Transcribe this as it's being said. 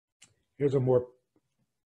Here's a more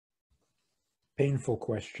painful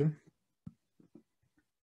question.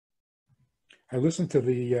 I listened to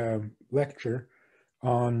the lecture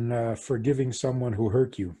on forgiving someone who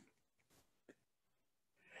hurt you.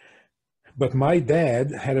 But my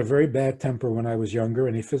dad had a very bad temper when I was younger,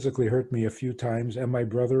 and he physically hurt me a few times, and my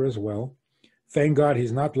brother as well. Thank God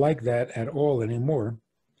he's not like that at all anymore.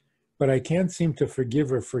 But I can't seem to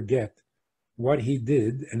forgive or forget what he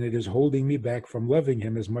did, and it is holding me back from loving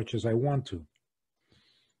him as much as I want to.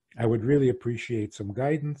 I would really appreciate some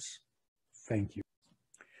guidance. Thank you.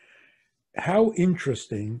 How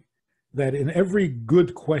interesting that in every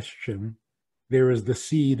good question, there is the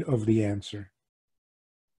seed of the answer.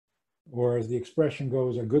 Or as the expression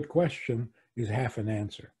goes, a good question is half an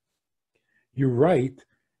answer. You write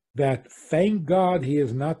that thank God he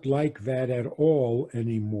is not like that at all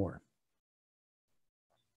anymore.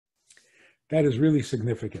 That is really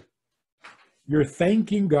significant. You're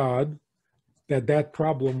thanking God that that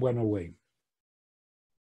problem went away.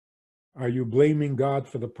 Are you blaming God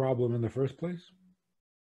for the problem in the first place?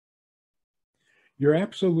 You're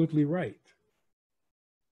absolutely right.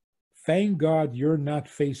 Thank God you're not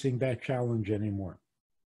facing that challenge anymore.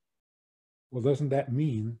 Well, doesn't that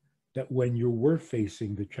mean that when you were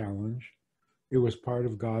facing the challenge, it was part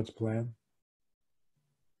of God's plan?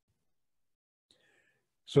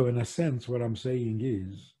 So in a sense, what I'm saying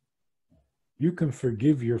is, you can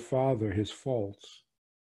forgive your father his faults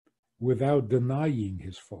without denying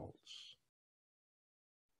his faults.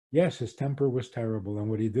 Yes, his temper was terrible, and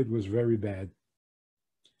what he did was very bad.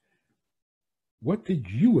 What did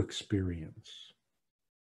you experience?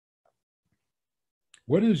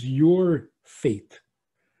 What is your fate?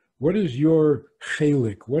 What is your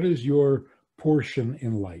chelik? What is your portion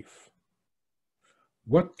in life?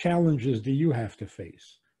 What challenges do you have to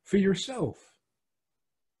face for yourself?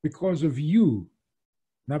 Because of you,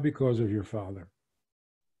 not because of your father.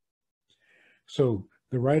 So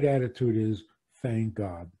the right attitude is thank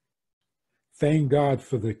God. Thank God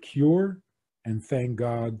for the cure, and thank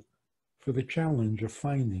God for the challenge of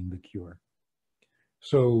finding the cure.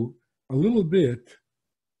 So a little bit,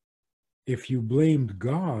 if you blamed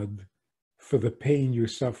God for the pain you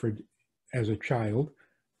suffered as a child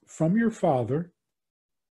from your father,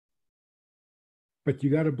 but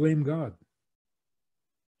you got to blame God.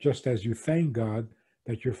 Just as you thank God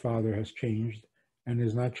that your father has changed and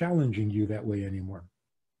is not challenging you that way anymore.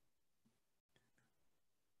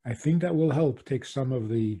 I think that will help take some of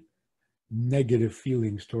the negative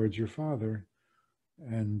feelings towards your father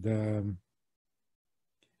and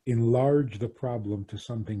enlarge the problem to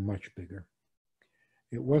something much bigger.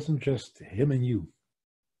 It wasn't just him and you.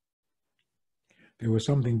 There was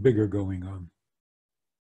something bigger going on.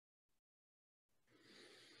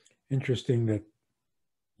 Interesting that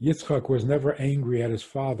Yitzchak was never angry at his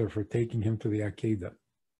father for taking him to the Akedah. Isn't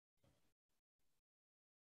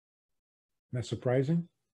that surprising?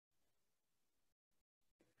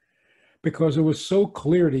 Because it was so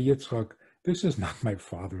clear to Yitzchak, this is not my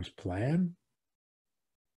father's plan.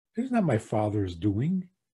 This is not my father's doing.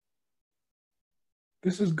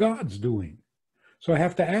 This is God's doing. So I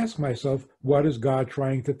have to ask myself, what is God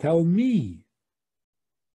trying to tell me?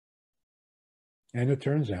 And it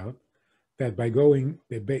turns out that by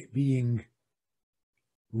being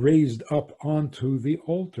raised up onto the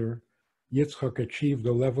altar, Yitzchak achieved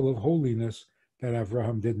a level of holiness that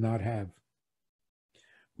Avraham did not have.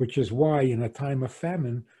 Which is why in a time of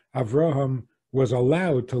famine, Avraham was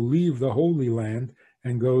allowed to leave the Holy Land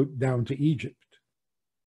and go down to Egypt.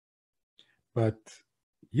 But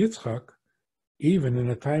Yitzchak, even in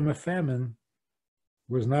a time of famine,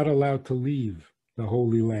 was not allowed to leave the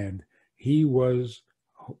Holy Land. He was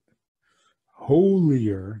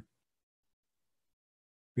holier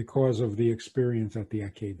because of the experience at the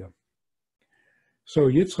Akedah. So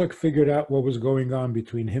Yitzchak figured out what was going on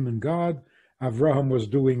between him and God. Avraham was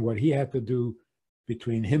doing what he had to do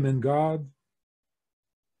between him and God,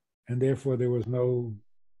 and therefore there was no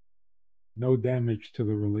damage to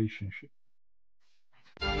the relationship.